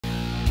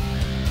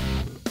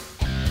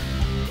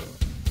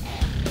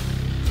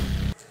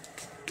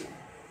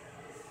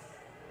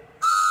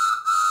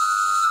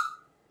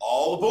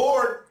All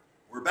aboard!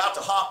 We're about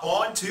to hop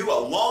on to a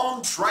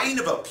long train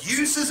of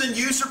abuses and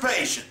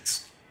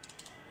usurpations.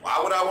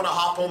 Why would I want to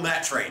hop on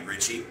that train,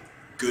 Richie?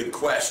 Good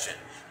question.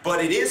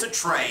 But it is a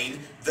train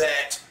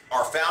that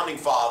our founding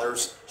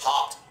fathers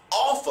hopped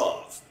off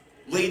of,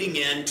 leading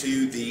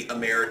into the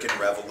American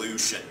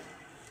Revolution.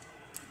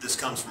 This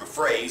comes from a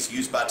phrase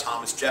used by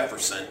Thomas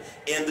Jefferson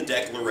in the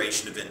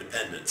Declaration of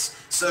Independence.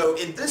 So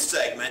in this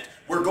segment,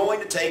 we're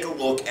going to take a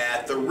look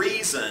at the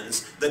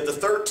reasons that the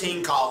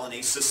 13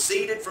 colonies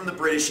seceded from the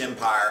British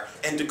Empire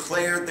and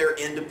declared their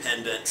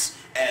independence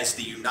as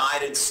the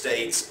United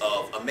States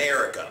of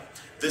America.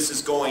 This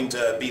is going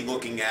to be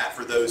looking at,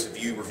 for those of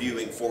you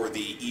reviewing for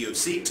the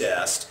EOC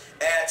test,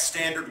 at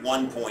Standard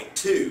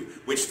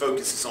 1.2, which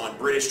focuses on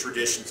British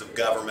traditions of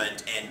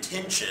government and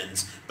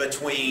tensions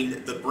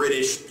between the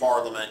British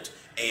Parliament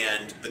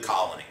and the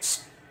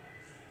colonies.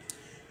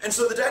 And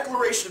so the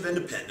Declaration of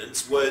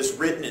Independence was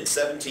written in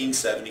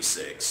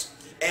 1776,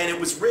 and it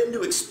was written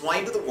to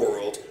explain to the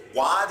world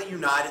why the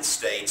United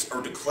States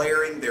are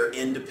declaring their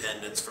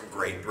independence from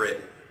Great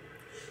Britain.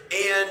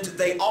 And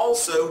they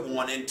also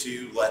wanted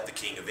to let the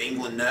King of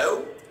England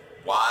know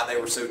why they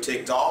were so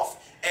ticked off,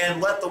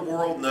 and let the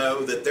world know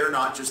that they're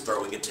not just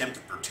throwing a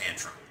temper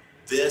tantrum.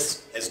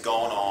 This has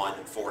gone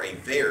on for a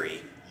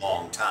very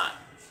long time.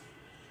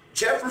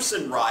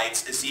 Jefferson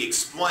writes, as he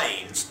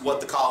explains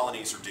what the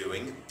colonies are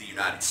doing, the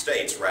United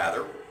States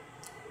rather,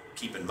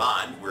 keep in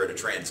mind we're at a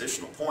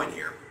transitional point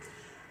here,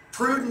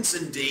 prudence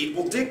indeed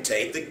will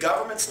dictate that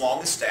governments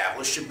long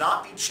established should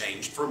not be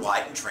changed for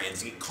light and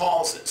transient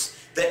causes,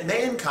 that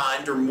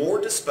mankind are more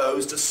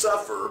disposed to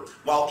suffer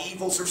while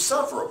evils are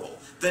sufferable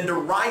than to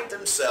right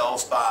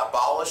themselves by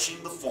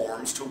abolishing the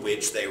forms to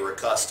which they were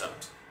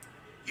accustomed.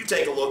 You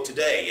take a look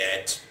today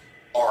at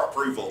our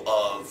approval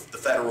of the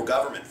federal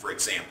government, for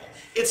example.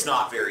 It's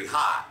not very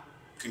high.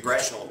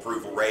 Congressional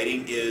approval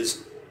rating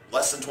is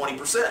less than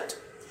 20%.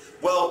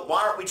 Well,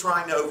 why aren't we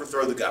trying to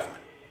overthrow the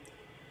government?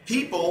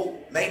 People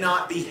may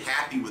not be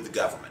happy with the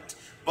government,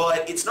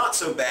 but it's not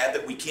so bad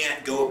that we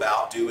can't go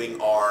about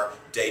doing our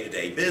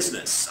day-to-day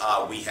business.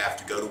 We have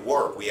to go to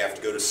work, we have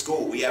to go to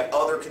school, we have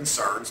other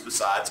concerns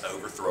besides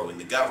overthrowing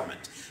the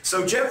government.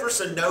 So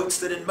Jefferson notes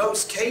that in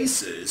most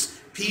cases,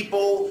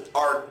 people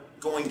are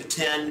going to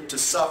tend to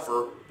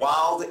suffer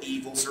while the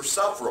evils are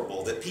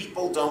sufferable, that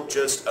people don't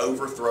just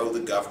overthrow the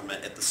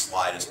government at the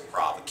slightest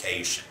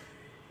provocation.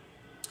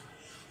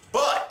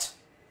 But,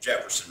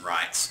 Jefferson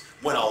writes,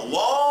 when a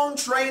long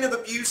train of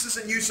abuses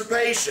and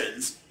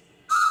usurpations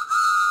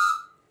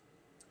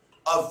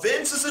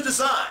evinces a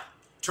design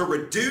to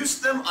reduce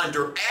them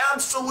under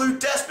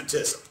absolute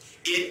despotism,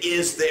 it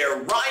is their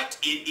right,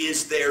 it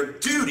is their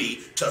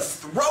duty to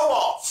throw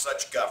off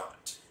such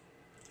government.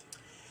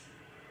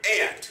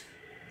 And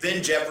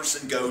then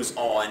Jefferson goes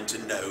on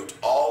to note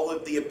all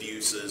of the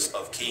abuses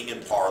of king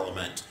and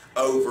parliament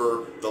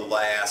over the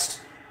last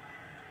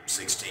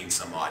 16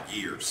 some odd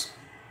years.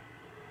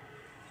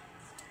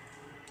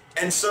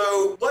 And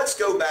so let's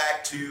go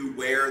back to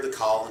where the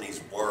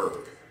colonies were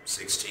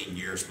 16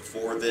 years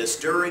before this,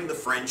 during the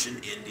French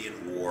and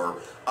Indian War,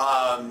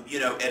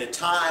 at a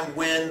time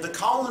when the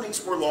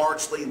colonies were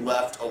largely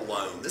left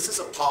alone. This is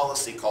a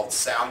policy called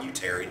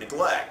salutary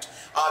neglect.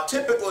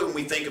 Typically when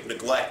we think of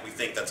neglect, we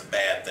think that's a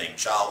bad thing,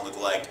 child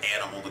neglect,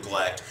 animal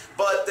neglect,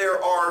 but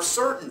there are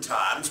certain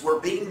times where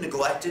being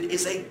neglected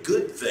is a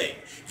good thing.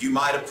 You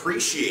might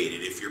appreciate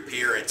it if your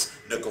parents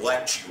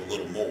neglect you a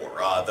little more,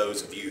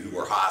 those of you who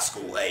are high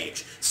school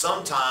age.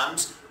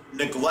 Sometimes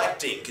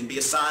neglecting can be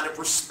a sign of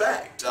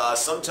respect.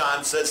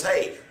 Sometimes says,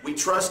 hey, we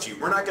trust you.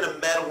 We're not going to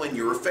meddle in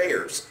your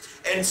affairs.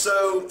 And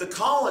so the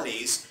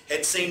colonies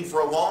had seen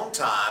for a long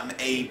time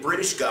a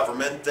British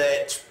government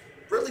that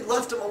really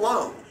left them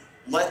alone,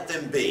 let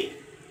them be.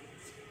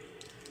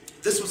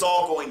 This was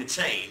all going to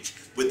change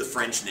with the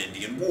French and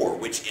Indian War,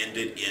 which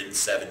ended in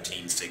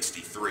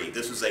 1763.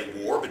 This was a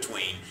war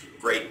between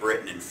Great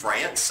Britain and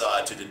France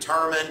to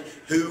determine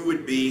who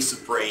would be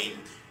supreme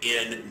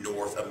in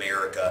North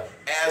America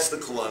as the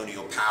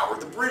colonial power.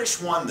 The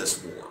British won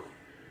this war,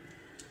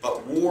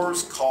 but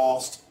wars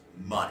cost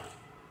money,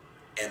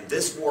 and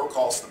this war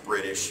cost the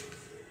British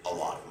a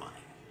lot of money.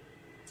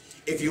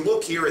 If you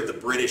look here at the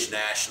British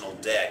national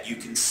debt, you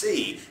can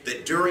see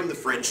that during the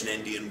French and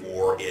Indian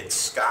War it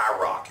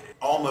skyrocketed,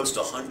 almost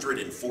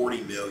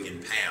 140 million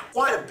pounds,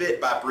 quite a bit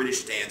by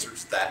British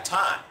standards at that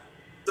time.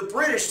 The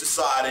British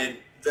decided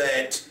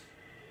that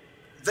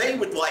they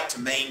would like to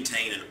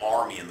maintain an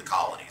army in the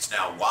colonies.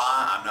 Now,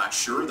 why? I'm not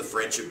sure. The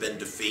French have been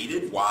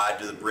defeated. Why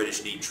do the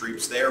British need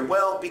troops there?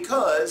 Well,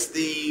 because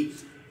the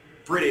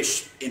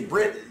British in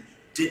Britain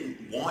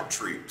didn't want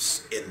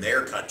troops in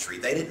their country.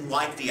 They didn't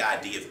like the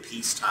idea of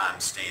peacetime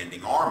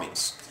standing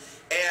armies.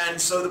 And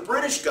so the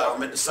British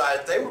government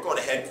decided they were going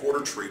to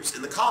headquarter troops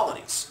in the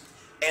colonies.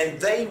 And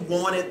they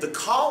wanted the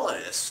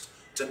colonists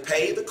to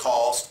pay the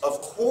cost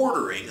of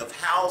quartering, of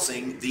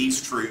housing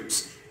these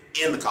troops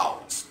in the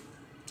colonies.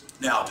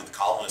 Now, did the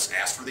colonists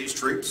ask for these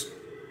troops?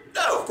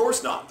 No, of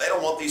course not. They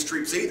don't want these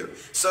troops either.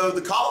 So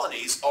the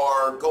colonies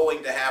are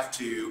going to have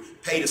to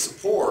pay to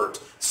support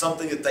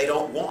something that they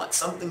don't want,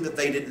 something that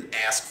they didn't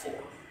ask for.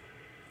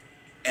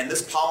 And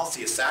this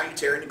policy of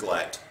salutary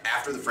neglect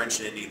after the French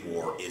and Indian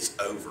War is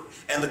over.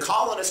 And the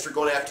colonists are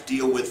going to have to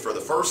deal with, for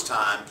the first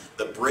time,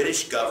 the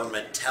British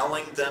government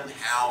telling them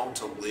how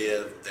to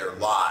live their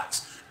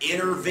lives,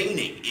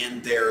 intervening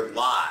in their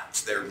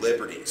lives, their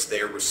liberties,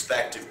 their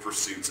respective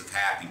pursuits of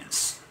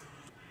happiness.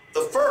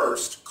 The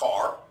first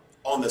car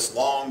on this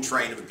long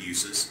train of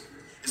abuses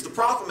is the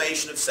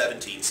Proclamation of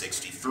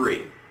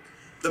 1763.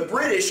 The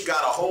British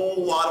got a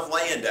whole lot of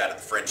land out of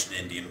the French and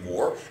Indian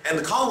War, and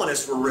the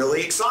colonists were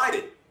really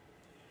excited.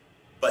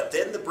 But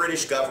then the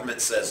British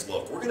government says,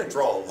 look, we're going to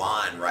draw a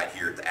line right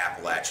here at the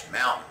Appalachian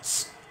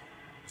Mountains.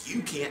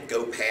 You can't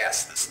go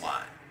past this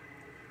line.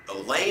 The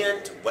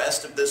land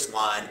west of this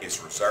line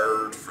is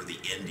reserved for the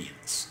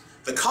Indians.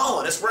 The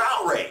colonists were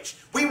outraged.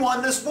 We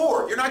won this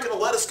war. You're not going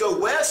to let us go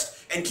west?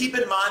 And keep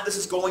in mind, this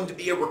is going to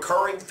be a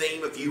recurring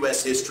theme of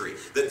U.S. history,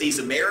 that these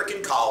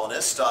American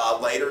colonists,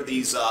 later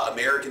these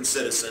American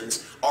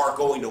citizens, are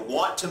going to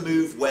want to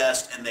move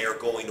west, and they are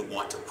going to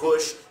want to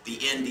push the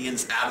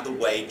Indians out of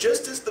the way,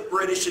 just as the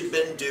British had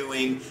been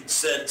doing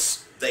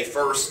since they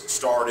first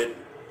started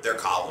their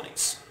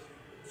colonies.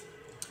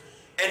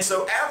 And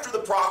so after the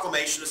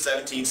Proclamation of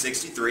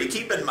 1763,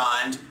 keep in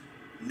mind,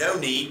 no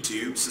need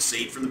to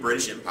secede from the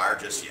British Empire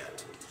just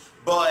yet,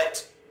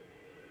 but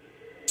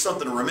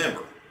something to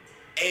remember.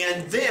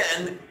 And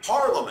then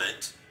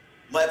Parliament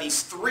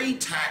levies 3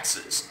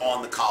 taxes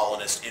on the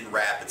colonists in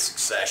rapid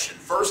succession.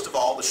 First of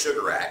all, the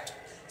Sugar Act.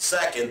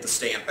 Second, the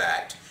Stamp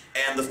Act.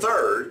 And the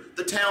third,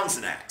 the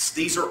Townshend Acts.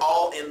 These are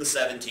all in the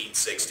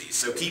 1760s.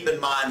 So keep in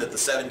mind that the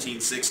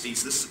 1760s,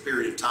 this is a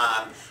period of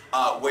time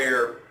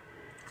where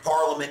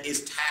Parliament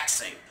is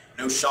taxing.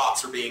 No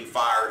shots are being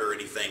fired or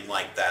anything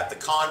like that. The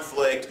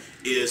conflict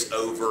is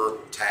over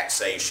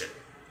taxation.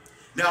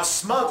 Now,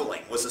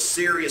 smuggling was a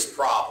serious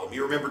problem.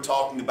 You remember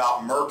talking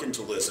about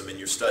mercantilism in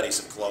your studies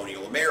of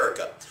colonial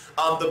America.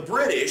 The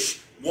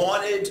British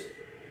wanted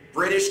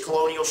British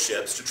colonial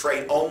ships to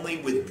trade only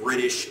with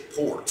British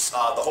ports. The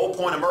whole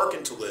point of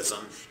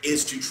mercantilism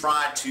is to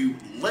try to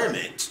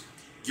limit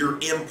your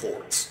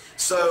imports.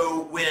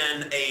 So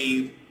when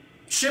a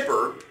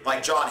shipper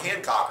like John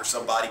Hancock or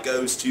somebody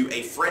goes to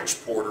a French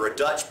port or a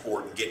Dutch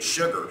port and gets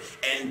sugar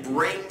and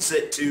brings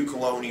it to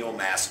colonial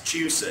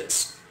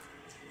Massachusetts,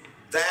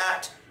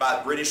 that,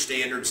 by British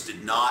standards,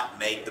 did not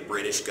make the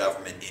British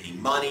government any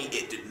money.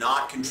 It did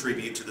not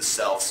contribute to the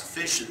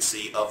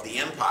self-sufficiency of the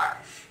empire.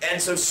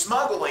 And so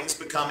smuggling's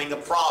becoming a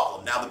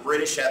problem. Now, the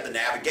British had the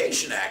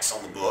Navigation Acts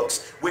on the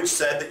books, which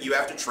said that you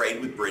have to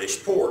trade with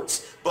British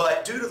ports.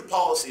 But due to the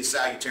policy of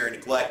salutary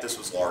neglect, this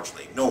was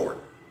largely ignored.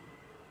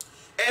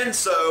 And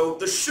so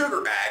the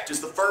Sugar Act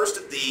is the first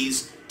of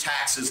these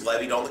taxes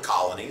levied on the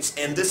colonies,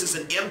 and this is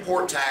an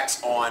import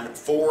tax on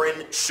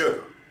foreign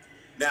sugar.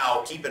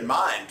 Now, keep in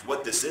mind,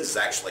 what this is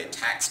actually a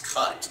tax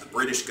cut. The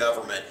British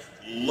government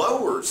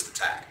lowers the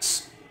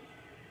tax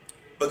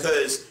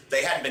because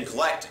they hadn't been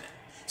collecting it.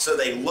 So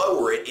they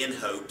lower it in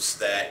hopes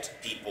that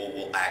people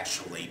will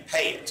actually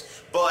pay it.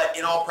 But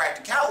in all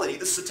practicality,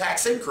 this is a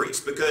tax increase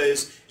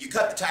because you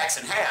cut the tax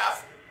in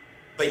half,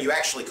 but you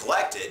actually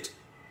collect it.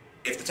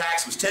 If the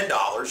tax was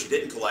 $10, you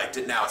didn't collect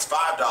it, now it's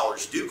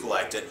 $5, you do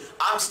collect it,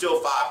 I'm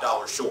still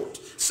 $5 short.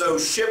 So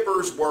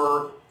shippers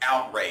were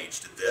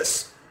outraged at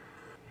this.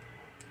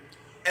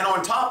 And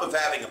on top of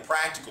having a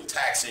practical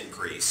tax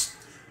increase,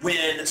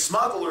 when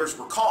smugglers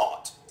were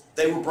caught,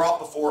 they were brought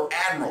before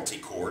admiralty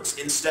courts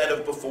instead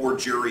of before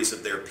juries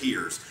of their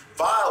peers,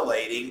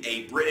 violating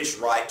a British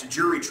right to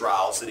jury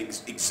trials that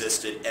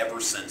existed ever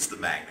since the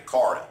Magna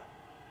Carta.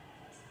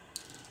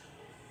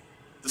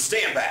 The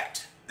Stamp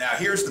Act. Now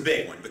here's the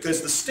big one,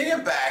 because the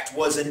Stamp Act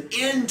was an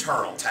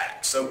internal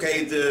tax,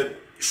 okay? The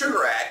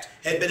Sugar Act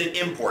had been an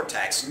import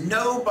tax.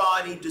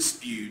 Nobody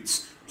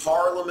disputes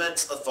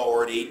Parliament's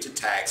authority to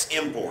tax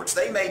imports.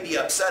 They may be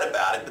upset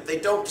about it, but they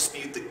don't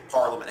dispute that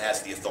Parliament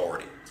has the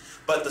authority.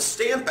 But the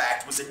Stamp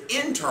Act was an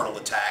internal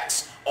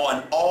tax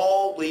on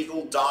all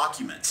legal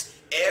documents.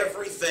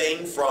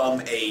 Everything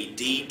from a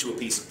deed to a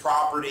piece of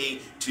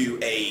property, to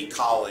a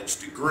college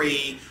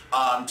degree,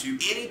 to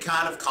any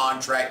kind of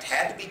contract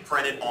had to be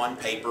printed on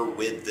paper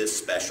with this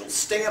special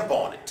stamp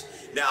on it.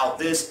 Now,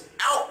 this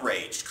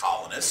outraged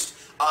colonist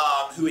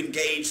who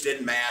engaged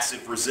in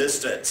massive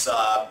resistance.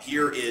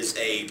 Here is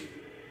a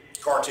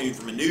cartoon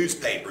from a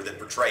newspaper that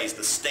portrays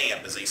the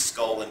stamp as a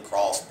skull and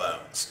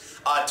crossbones.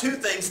 2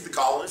 things the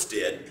colonists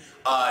did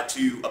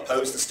to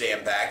oppose the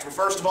Stamp Act were,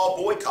 first of all,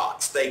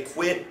 boycotts. They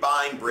quit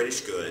buying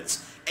British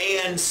goods,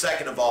 and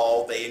second of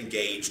all, they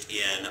engaged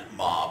in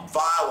mob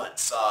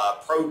violence,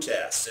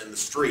 protests in the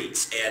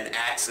streets, and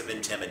acts of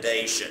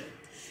intimidation.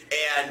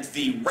 And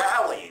the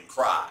rallying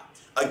cry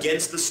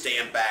against the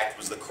Stamp Act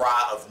was the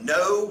cry of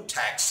no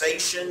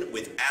taxation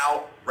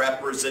without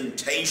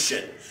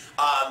representation.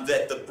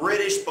 That the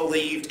British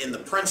believed in the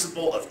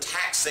principle of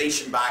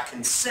taxation by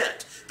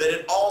consent that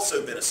had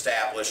also been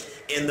established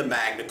in the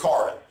Magna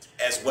Carta,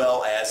 as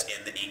well as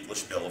in the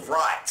English Bill of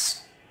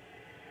Rights.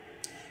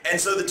 And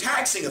so the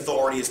taxing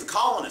authority, as the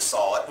colonists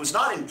saw it, was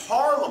not in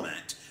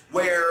Parliament,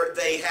 where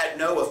they had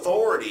no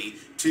authority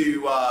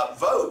to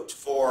vote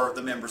for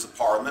the members of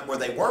Parliament, where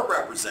they weren't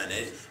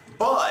represented,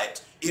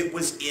 but it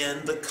was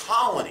in the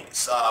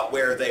colonies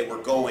where they were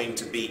going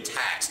to be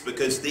taxed,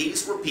 because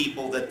these were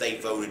people that they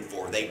voted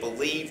for. They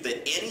believed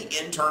that any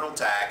internal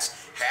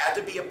tax had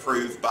to be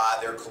approved by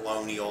their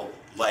colonial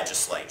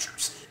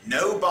legislatures.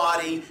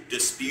 Nobody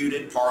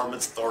disputed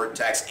Parliament's authority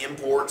to tax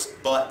imports,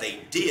 but they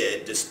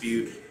did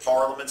dispute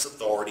Parliament's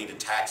authority to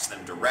tax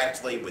them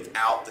directly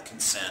without the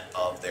consent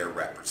of their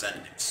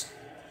representatives.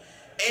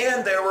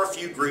 And there were a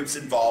few groups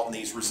involved in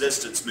these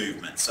resistance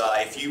movements.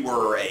 If you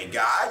were a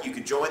guy, you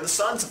could join the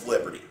Sons of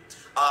Liberty,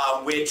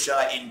 which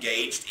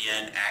engaged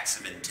in acts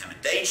of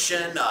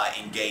intimidation,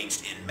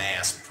 engaged in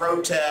mass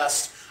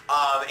protest,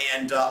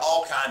 and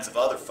all kinds of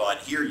other fun.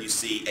 Here you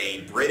see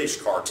a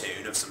British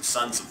cartoon of some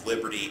Sons of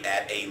Liberty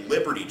at a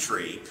Liberty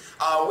Tree,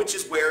 which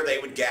is where they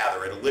would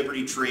gather, at a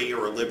Liberty Tree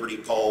or a Liberty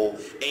Pole.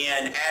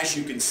 And as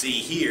you can see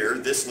here,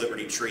 this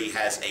Liberty Tree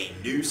has a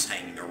noose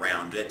hanging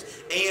around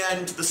it,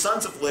 and the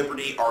Sons of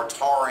Liberty are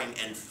tarring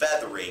and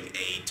feathering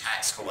a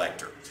tax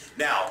collector.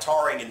 Now,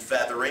 tarring and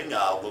feathering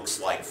looks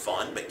like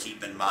fun, but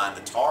keep in mind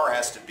the tar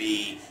has to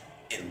be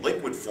in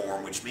liquid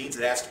form, which means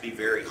it has to be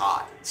very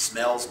hot. It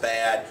smells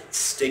bad,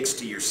 sticks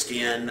to your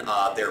skin.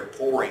 They're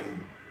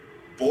pouring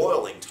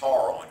boiling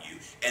tar on you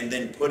and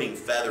then putting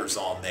feathers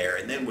on there,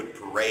 and then would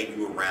parade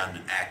you around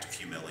an act of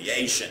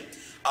humiliation.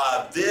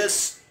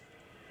 This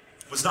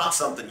was not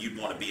something you'd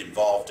want to be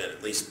involved in,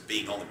 at least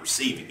being on the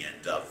receiving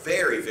end.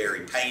 Very,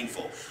 very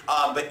painful.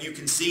 But you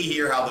can see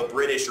here how the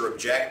British are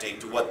objecting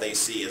to what they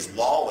see as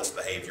lawless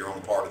behavior on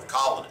the part of the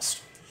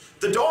colonists.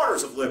 The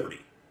Daughters of Liberty,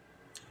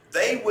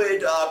 they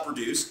would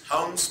produce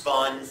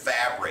homespun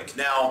fabric.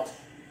 Now,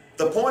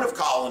 the point of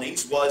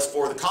colonies was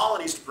for the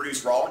colonies to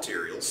produce raw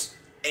materials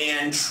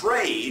and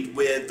trade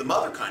with the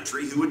mother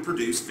country, who would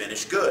produce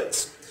finished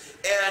goods.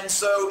 And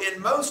so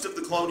in most of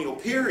the colonial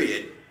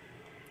period,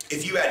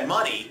 if you had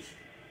money,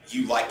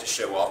 you liked to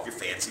show off your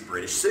fancy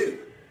British suit.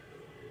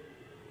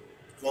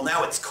 Well,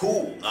 now it's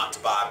cool not to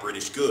buy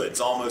British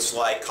goods, almost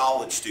like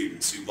college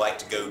students who like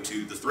to go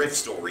to the thrift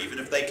store. Even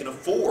if they can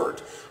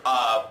afford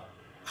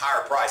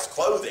higher priced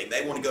clothing,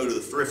 they want to go to the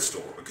thrift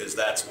store because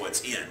that's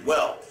what's in.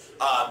 Well,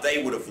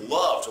 they would have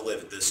loved to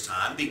live at this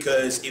time,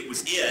 because it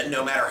was in,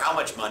 no matter how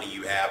much money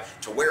you have,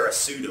 to wear a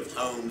suit of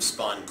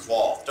homespun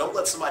cloth. Don't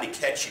let somebody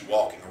catch you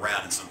walking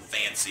around in some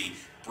fancy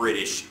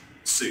British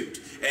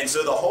suit. And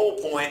so the whole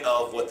point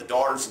of what the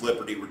Daughters of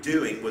Liberty were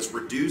doing was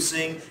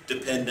reducing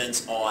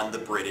dependence on the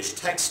British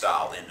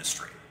textile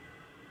industry.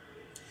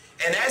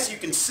 And as you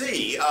can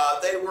see,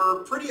 they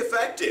were pretty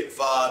effective.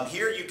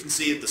 Here you can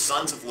see that the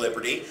Sons of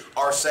Liberty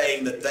are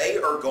saying that they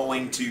are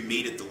going to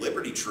meet at the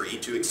Liberty Tree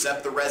to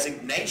accept the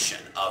resignation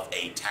of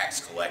a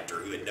tax collector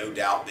who had no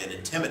doubt been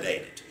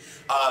intimidated.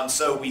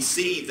 So we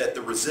see that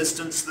the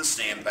resistance to the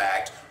Stamp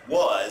Act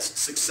was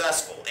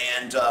successful,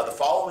 and the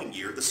following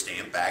year the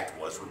Stamp Act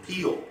was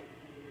repealed.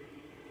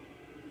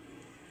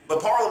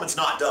 But Parliament's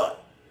not done.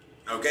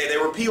 Okay, they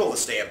repealed the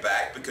Stamp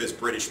Act because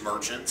British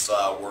merchants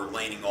were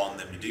leaning on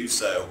them to do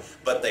so,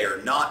 but they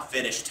are not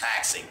finished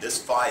taxing.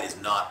 This fight is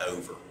not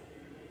over.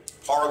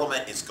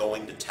 Parliament is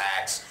going to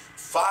tax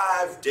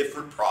 5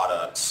 different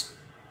products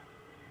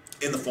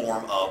in the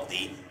form of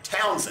the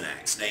Townshend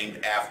Acts,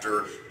 named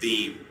after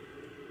the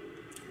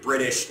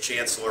British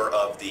Chancellor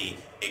of the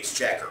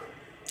Exchequer,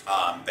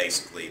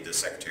 basically the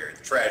Secretary of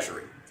the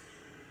Treasury.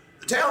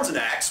 The Townshend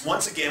Acts,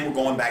 once again, we're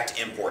going back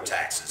to import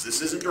taxes.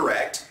 This isn't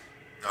direct.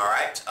 All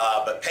right,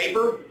 but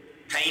paper,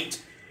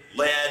 paint,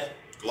 lead,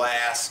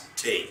 glass,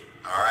 tea.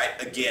 All right,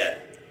 again,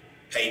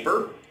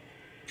 paper,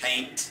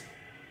 paint,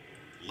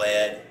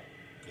 lead,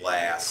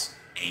 glass,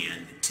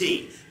 and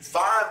tea.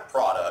 5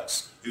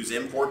 products whose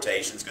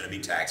importation is going to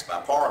be taxed by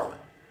Parliament.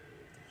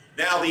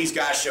 Now these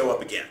guys show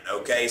up again,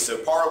 okay? So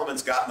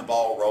Parliament's gotten the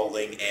ball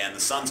rolling, and the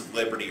Sons of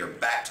Liberty are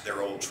back to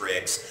their old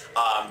tricks,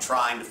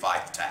 trying to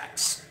fight the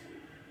tax.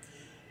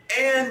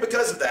 And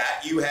because of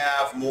that, you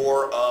have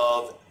more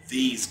of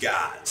these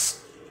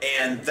guys,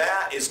 and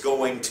that is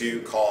going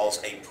to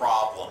cause a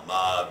problem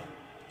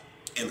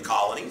in the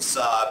colonies,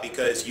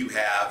 because you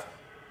have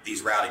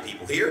these rowdy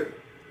people here,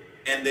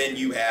 and then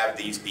you have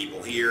these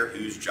people here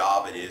whose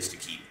job it is to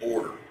keep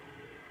order.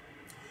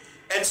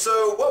 And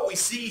so what we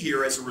see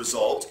here as a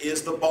result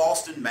is the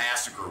Boston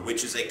Massacre,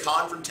 which is a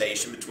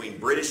confrontation between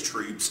British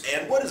troops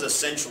and what is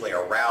essentially a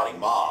rowdy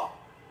mob.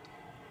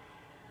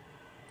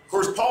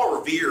 course, Paul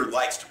Revere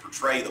likes to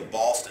portray the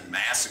Boston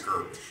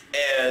Massacre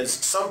as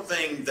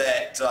something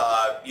that,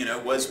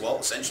 was, well,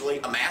 essentially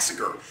a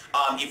massacre.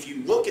 If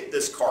you look at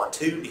this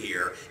cartoon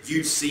here,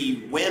 you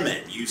see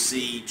women, you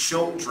see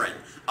children,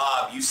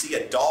 you see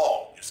a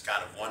dog just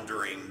kind of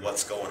wondering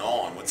what's going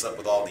on, what's up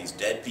with all these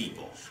dead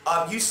people.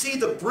 You see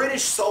the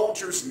British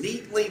soldiers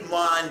neatly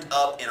lined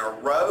up in a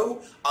row,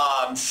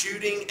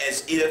 shooting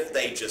as if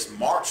they just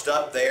marched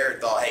up there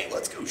and thought, hey,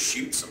 let's go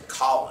shoot some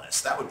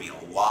colonists. That would be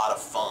a lot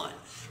of fun.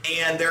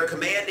 And their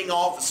commanding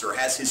officer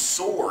has his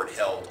sword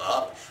held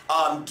up,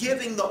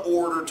 giving the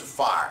order to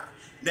fire.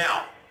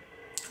 Now,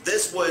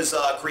 this was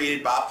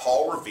created by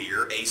Paul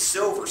Revere, a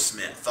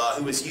silversmith,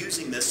 who was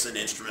using this as an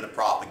instrument of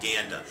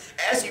propaganda.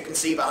 As you can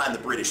see behind the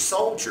British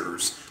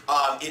soldiers,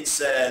 it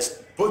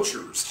says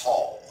Butcher's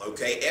Hall,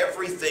 okay?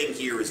 Everything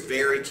here is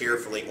very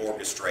carefully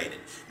orchestrated.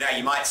 Now,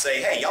 you might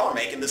say, hey, y'all are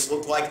making this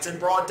look like it's in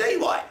broad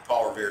daylight.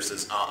 Paul Revere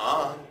says,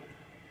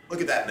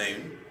 look at that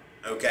moon.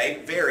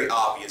 Okay, very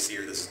obvious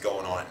here this is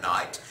going on at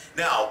night.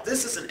 Now,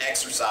 this is an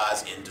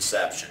exercise in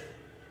deception.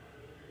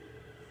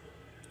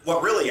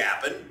 What really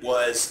happened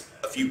was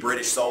a few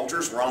British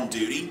soldiers were on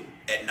duty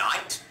at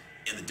night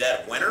in the dead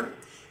of winter,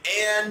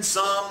 and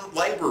some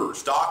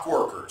laborers, dock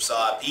workers,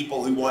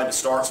 people who wanted to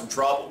start some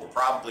trouble, were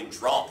probably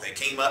drunk. They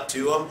came up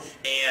to them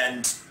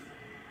and,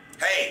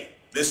 hey,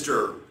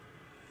 Mr.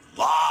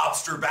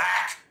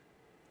 Lobsterback,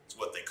 is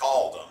what they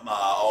called them,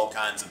 all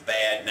kinds of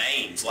bad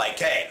names, like,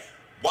 hey,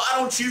 why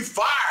don't you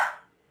fire?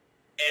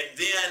 And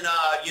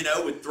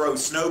then, would throw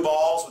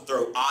snowballs, would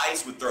throw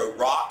ice, would throw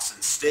rocks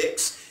and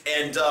sticks.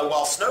 And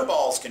while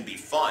snowballs can be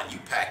fun, you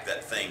pack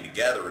that thing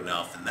together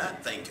enough and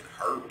that thing can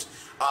hurt.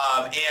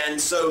 And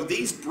so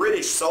these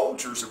British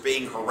soldiers are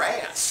being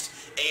harassed.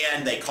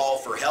 And they call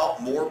for help.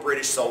 More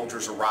British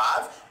soldiers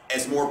arrive.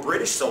 As more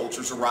British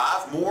soldiers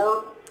arrive,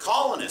 more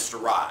colonists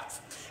arrive.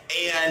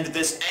 And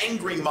this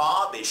angry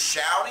mob is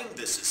shouting,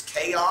 this is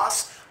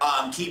chaos.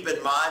 Keep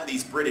in mind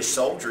these British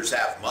soldiers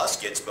have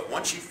muskets, but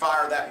once you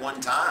fire that one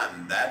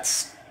time,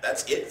 that's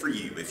it for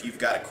you if you've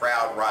got a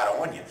crowd right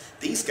on you.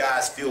 These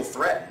guys feel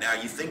threatened. Now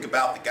you think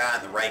about the guy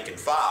in the rank and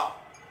file.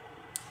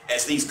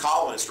 As these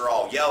colonists are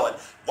all yelling,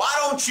 why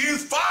don't you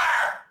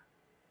fire?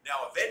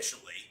 Now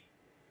eventually,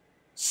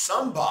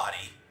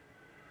 somebody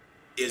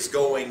is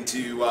going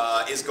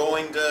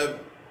to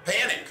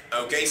panic,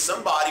 okay?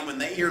 Somebody, when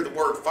they hear the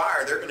word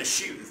fire, they're going to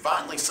shoot, and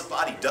finally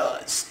somebody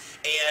does.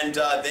 And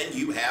then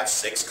you have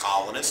 6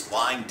 colonists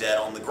lying dead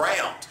on the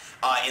ground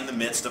in the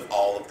midst of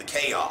all of the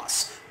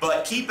chaos.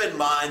 But keep in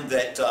mind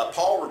that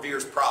Paul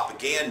Revere's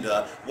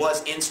propaganda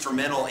was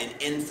instrumental in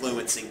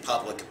influencing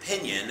public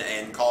opinion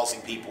and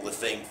causing people to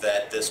think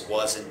that this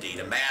was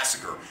indeed a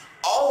massacre.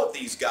 All of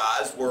these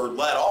guys were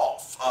let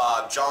off.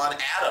 John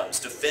Adams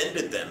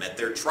defended them at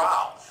their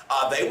trial.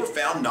 They were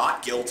found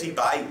not guilty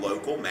by a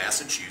local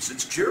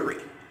Massachusetts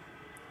jury.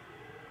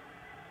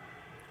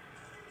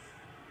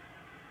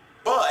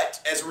 But,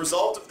 as a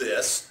result of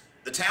this,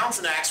 the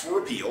Townshend Acts were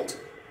repealed,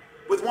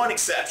 with one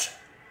exception.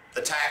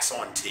 The tax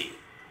on tea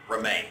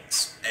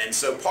remains. And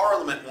so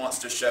Parliament wants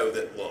to show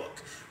that,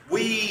 look,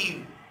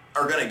 we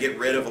are going to get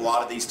rid of a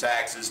lot of these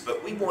taxes,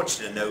 but we want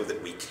you to know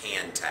that we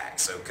can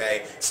tax,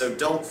 okay? So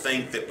don't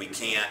think that we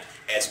can't.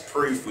 As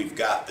proof, we've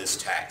got this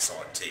tax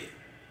on tea.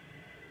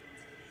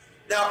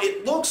 Now,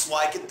 it looks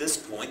like at this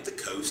point the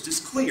coast is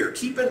clear.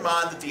 Keep in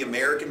mind that the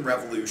American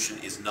Revolution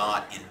is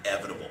not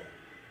inevitable.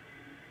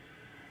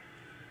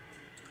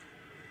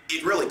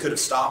 It really could have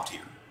stopped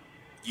here.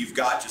 You've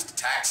got just a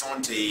tax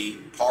on tea.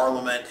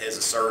 Parliament has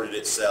asserted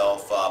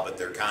itself, but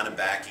they're kind of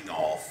backing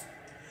off.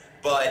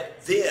 But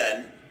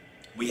then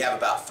we have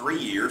about 3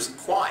 years of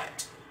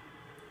quiet.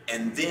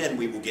 And then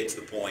we will get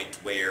to the point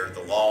where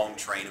the long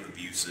train of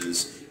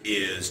abuses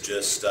is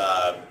just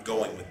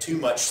going with too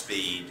much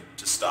speed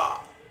to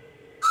stop.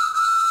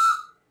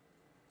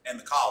 And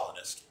the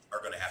colonists are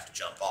going to have to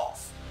jump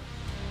off.